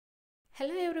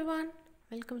Hello everyone,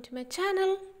 welcome to my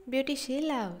channel Beauty She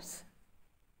Loves.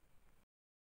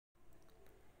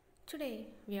 Today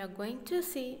we are going to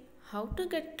see how to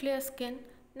get clear skin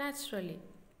naturally.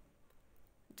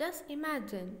 Just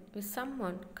imagine if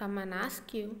someone come and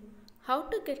ask you how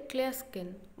to get clear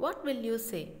skin, what will you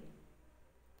say?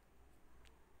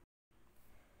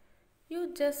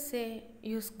 You just say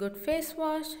use good face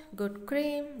wash, good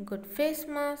cream, good face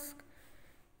mask.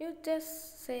 You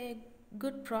just say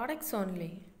good products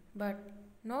only. But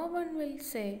no one will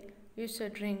say you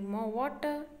should drink more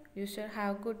water, you should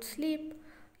have good sleep,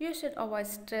 you should avoid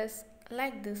stress.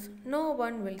 Like this, no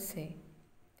one will say.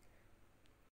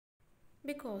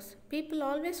 Because people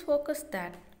always focus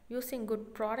that using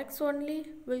good products only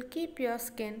will keep your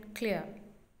skin clear.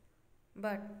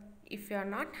 But if you are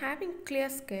not having clear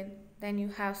skin, then you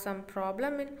have some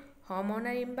problem in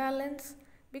hormonal imbalance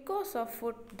because of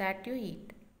food that you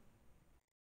eat.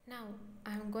 Now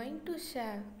I am going to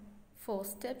share 4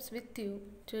 steps with you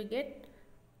to get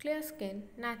clear skin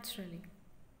naturally.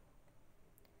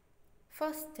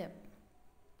 First step.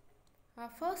 Our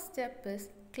first step is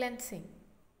cleansing.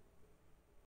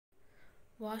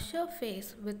 Wash your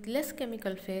face with less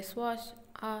chemical face wash,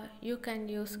 or you can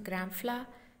use gram flour,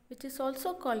 which is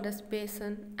also called as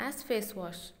besan, as face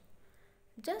wash.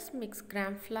 Just mix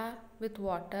gram flour with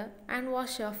water and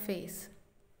wash your face.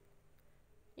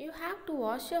 You have to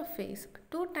wash your face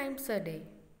 2 times a day.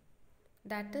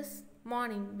 That is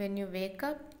morning when you wake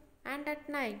up and at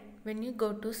night when you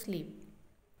go to sleep.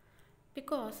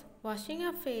 Because washing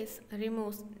your face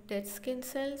removes dead skin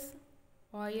cells,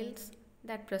 oils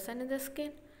that present in the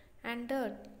skin and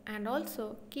dirt, and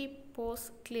also keep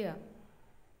pores clear.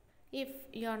 If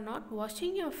you are not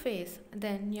washing your face,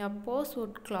 then your pores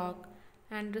would clog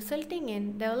and resulting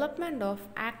in development of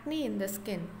acne in the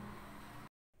skin.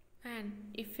 And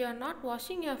if you are not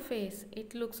washing your face,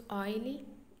 it looks oily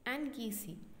and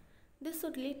greasy. This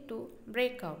would lead to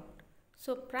breakout.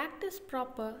 So practice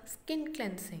proper skin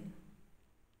cleansing.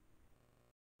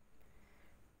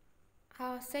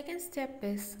 Our second step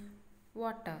is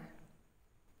water.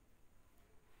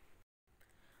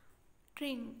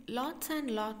 Drink lots and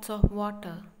lots of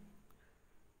water.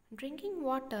 Drinking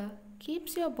water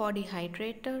keeps your body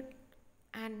hydrated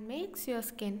and makes your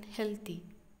skin healthy.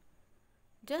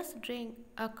 Just drink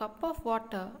a cup of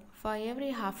water for every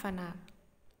half an hour.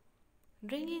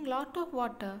 Drinking lot of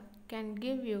water can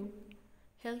give you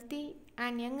healthy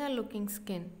and younger looking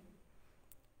skin.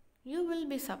 You will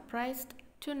be surprised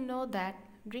to know that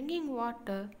drinking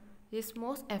water is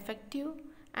most effective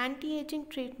anti-aging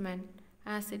treatment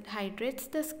as it hydrates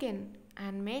the skin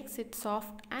and makes it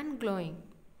soft and glowing.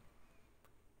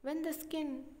 When the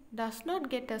skin does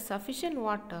not get a sufficient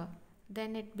water,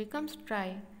 then it becomes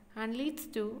dry and leads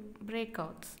to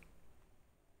breakouts.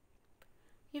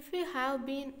 If you have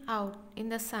been out in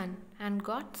the sun and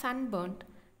got sunburnt,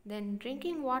 then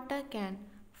drinking water can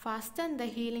fasten the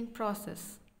healing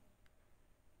process.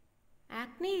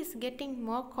 Acne is getting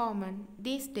more common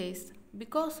these days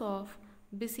because of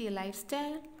busy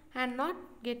lifestyle and not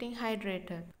getting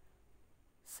hydrated.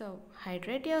 So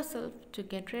hydrate yourself to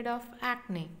get rid of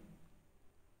acne.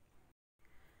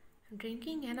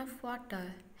 Drinking enough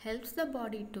water helps the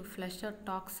body to flush out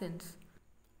toxins.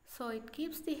 So it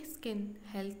keeps the skin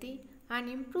healthy and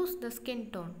improves the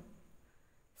skin tone.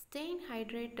 Staying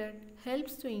hydrated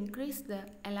helps to increase the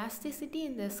elasticity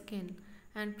in the skin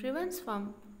and prevents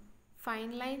from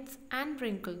fine lines and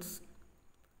wrinkles.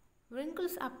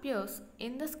 Wrinkles appears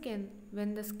in the skin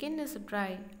when the skin is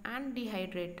dry and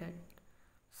dehydrated.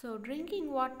 So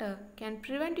drinking water can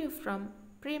prevent you from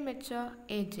premature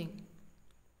aging.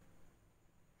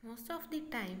 Most of the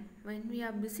time when we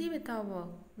are busy with our work,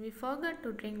 we forget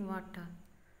to drink water.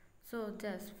 So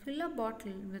just fill a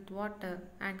bottle with water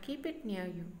and keep it near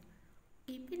you.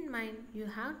 Keep in mind you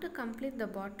have to complete the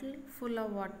bottle full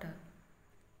of water.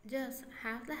 Just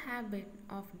have the habit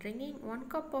of drinking 1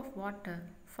 cup of water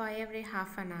for every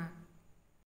half an hour.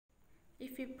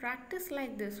 If you practice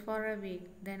like this for a week,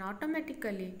 then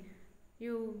automatically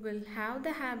you will have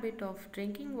the habit of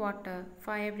drinking water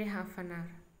for every half an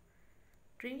hour.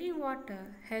 Drinking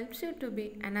water helps you to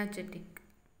be energetic.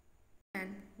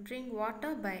 And drink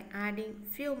water by adding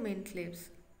few mint leaves.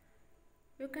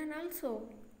 You can also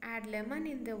add lemon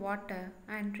in the water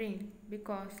and drink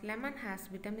because lemon has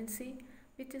vitamin C,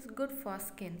 which is good for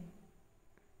skin.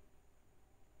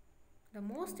 The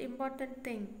most important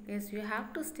thing is you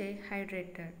have to stay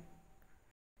hydrated.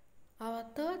 Our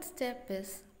third step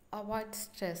is avoid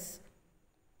stress.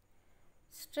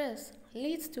 Stress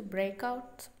leads to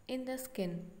breakouts in the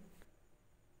skin.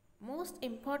 Most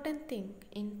important thing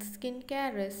in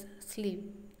skincare is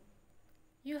sleep.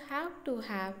 You have to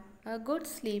have a good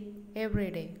sleep every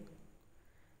day.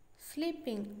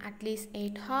 Sleeping at least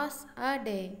 8 hours a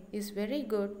day is very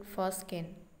good for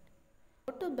skin.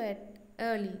 Go to bed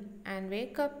early and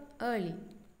wake up early.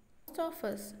 Most of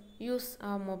us use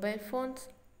our mobile phones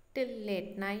till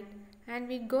late night and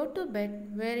we go to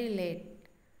bed very late.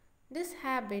 This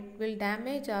habit will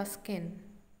damage our skin.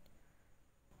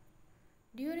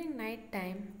 During night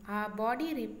time, our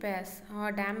body repairs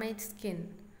our damaged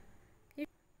skin.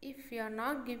 If you are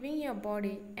not giving your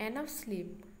body enough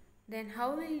sleep, then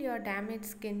how will your damaged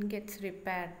skin get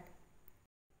repaired?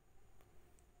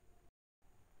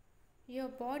 Your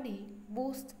body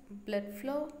boosts blood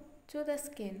flow to the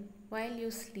skin while you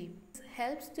sleep. This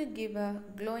helps to give a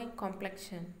glowing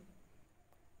complexion.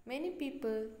 Many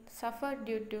people suffer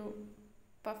due to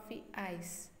puffy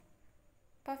eyes.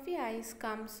 Puffy eyes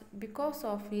comes because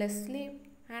of less sleep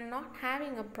and not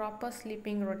having a proper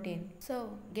sleeping routine.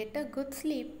 So get a good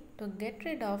sleep to get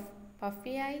rid of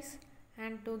puffy eyes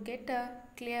and to get a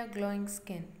clear glowing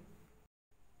skin.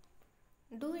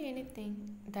 Do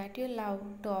anything that you love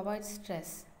to avoid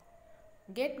stress.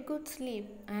 Get good sleep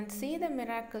and see the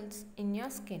miracles in your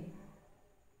skin.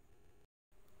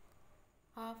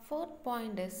 Our fourth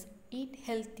point is eat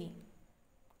healthy.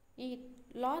 Eat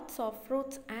lots of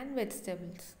fruits and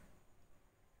vegetables.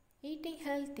 Eating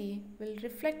healthy will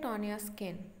reflect on your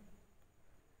skin.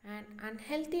 An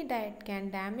unhealthy diet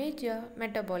can damage your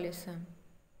metabolism.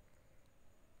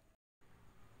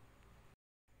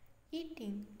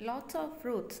 Eating lots of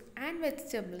fruits and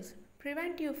vegetables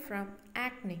prevent you from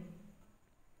acne.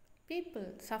 People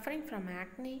suffering from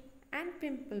acne and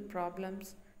pimple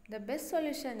problems, the best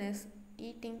solution is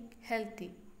eating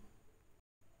healthy.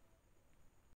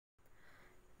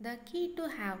 The key to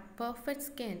have perfect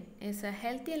skin is a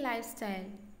healthy lifestyle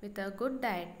with a good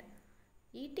diet.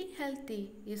 Eating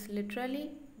healthy is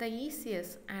literally the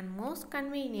easiest and most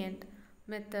convenient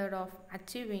method of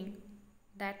achieving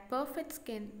that perfect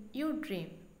skin you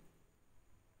dream.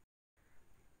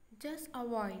 Just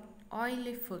avoid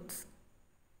oily foods.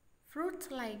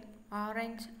 Fruits like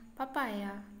orange,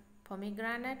 papaya,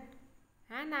 pomegranate,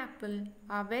 and apple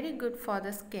are very good for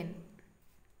the skin.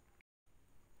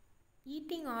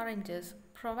 Eating oranges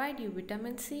provide you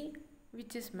vitamin C,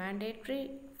 which is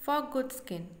mandatory for good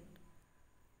skin.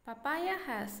 Papaya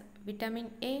has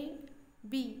vitamin A,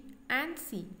 B, and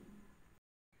C.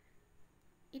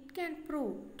 It can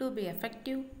prove to be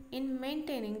effective in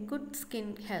maintaining good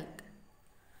skin health.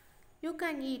 You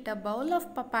can eat a bowl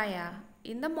of papaya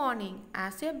in the morning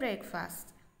as your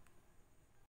breakfast.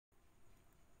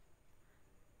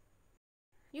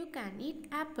 You can eat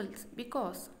apples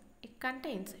because it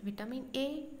contains vitamin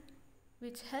A,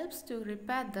 which helps to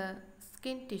repair the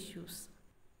skin tissues.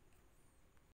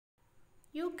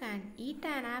 You can eat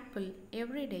an apple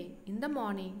every day in the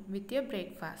morning with your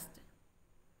breakfast.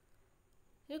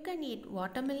 You can eat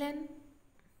watermelon.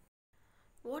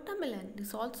 Watermelon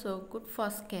is also good for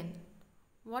skin.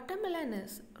 Watermelon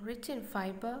is rich in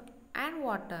fiber and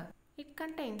water. It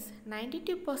contains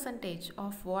 92%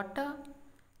 of water,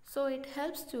 so it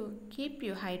helps to keep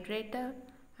you hydrated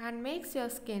and makes your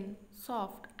skin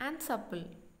soft and supple.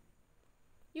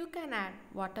 You can add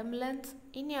watermelons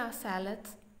in your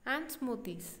salads and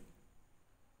smoothies.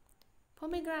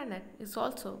 Pomegranate is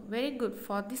also very good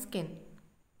for the skin.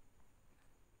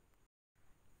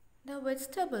 The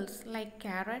vegetables like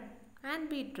carrot and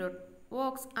beetroot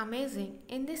works amazing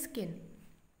in the skin.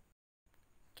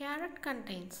 Carrot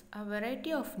contains a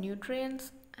variety of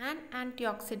nutrients and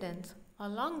antioxidants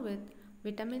along with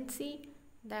vitamin C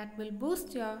that will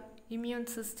boost your immune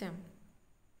system.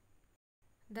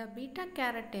 The beta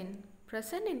carotene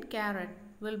present in carrot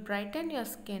will brighten your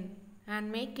skin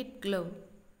and make it glow.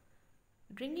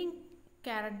 Drinking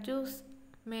carrot juice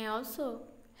may also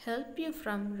help you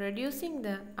from reducing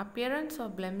the appearance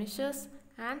of blemishes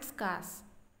and scars.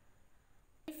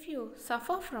 If you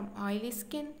suffer from oily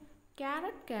skin,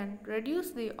 carrot can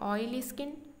reduce the oily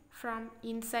skin from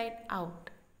inside out.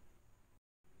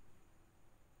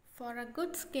 For a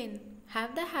good skin,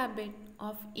 have the habit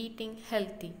of eating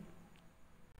healthy.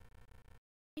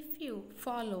 If you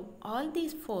follow all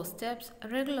these 4 steps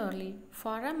regularly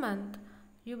for a month,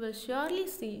 you will surely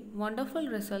see wonderful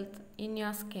results in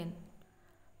your skin.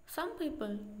 Some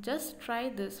people just try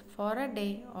this for a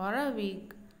day or a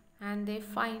week and they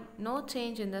find no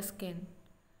change in the skin.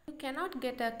 You cannot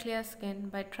get a clear skin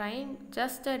by trying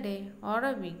just a day or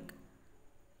a week.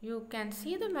 You can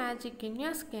see the magic in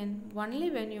your skin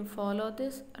only when you follow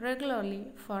this regularly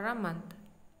for a month.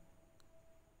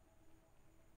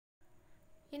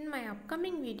 In my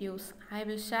upcoming videos, I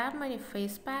will share my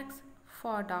face packs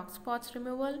for dark spots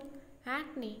removal,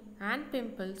 acne and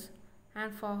pimples,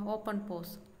 and for open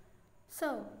pores.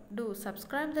 So, do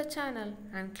subscribe the channel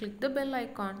and click the bell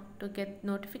icon to get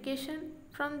notification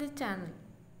from the channel.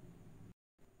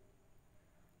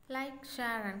 Like,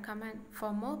 share and comment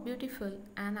for more beautiful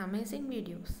and amazing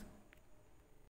videos.